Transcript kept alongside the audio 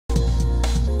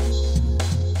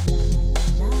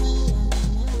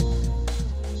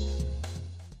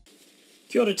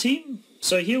Kia ora team.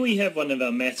 So here we have one of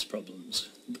our maths problems.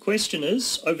 The question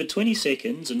is, over 20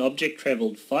 seconds an object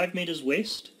travelled 5 metres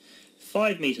west,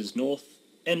 5 metres north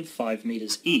and 5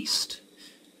 metres east.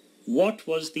 What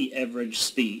was the average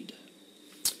speed?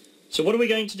 So what are we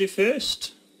going to do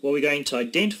first? Well, we're going to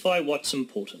identify what's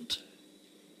important.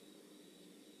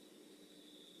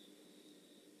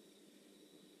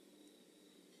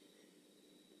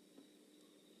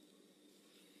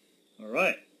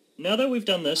 Alright, now that we've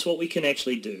done this, what we can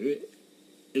actually do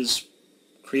is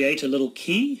create a little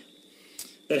key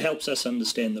that helps us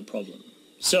understand the problem.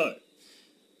 So,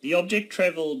 the object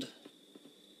travelled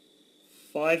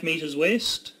 5 metres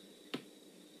west,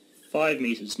 5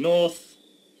 metres north,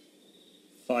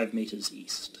 5 metres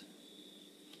east.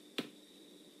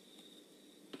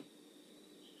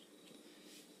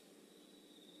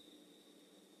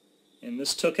 And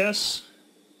this took us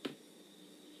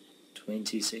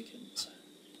 20 seconds.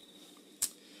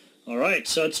 Alright,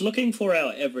 so it's looking for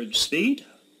our average speed.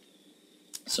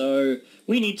 So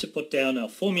we need to put down our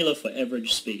formula for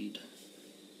average speed,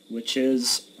 which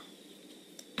is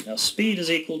our speed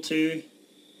is equal to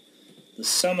the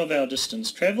sum of our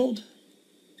distance travelled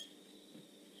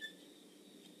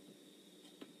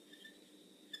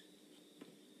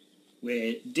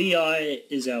where di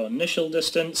is our initial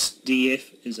distance,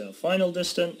 df is our final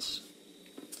distance,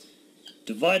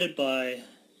 divided by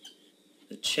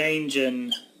the change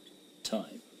in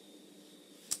time.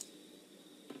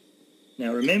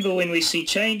 Now remember, when we see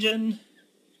change in,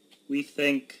 we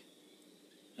think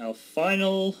our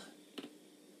final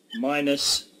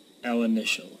minus our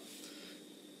initial.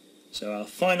 So our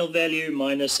final value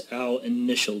minus our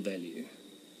initial value.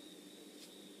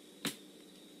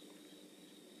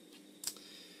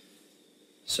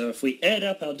 So if we add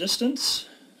up our distance,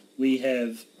 we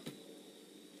have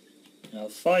our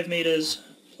 5 metres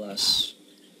plus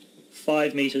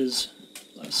 5 metres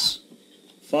plus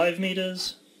 5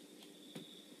 metres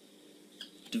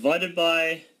divided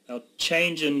by our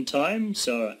change in time,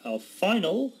 so our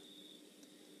final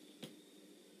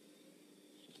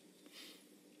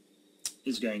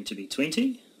is going to be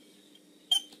 20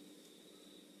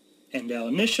 and our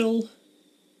initial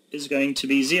is going to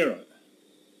be 0.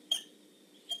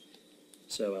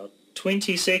 So our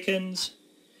 20 seconds,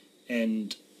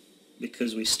 and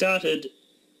because we started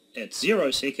at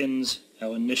 0 seconds,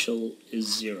 our initial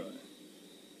is 0.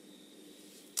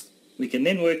 We can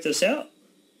then work this out.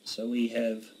 So we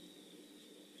have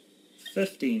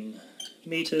 15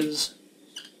 metres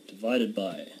divided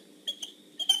by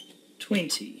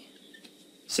 20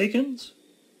 seconds,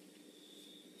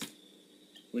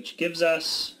 which gives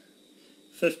us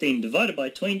 15 divided by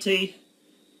 20,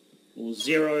 or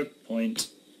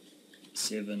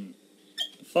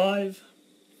 0.75,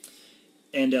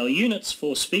 and our units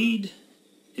for speed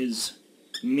is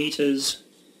metres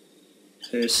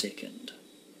per second.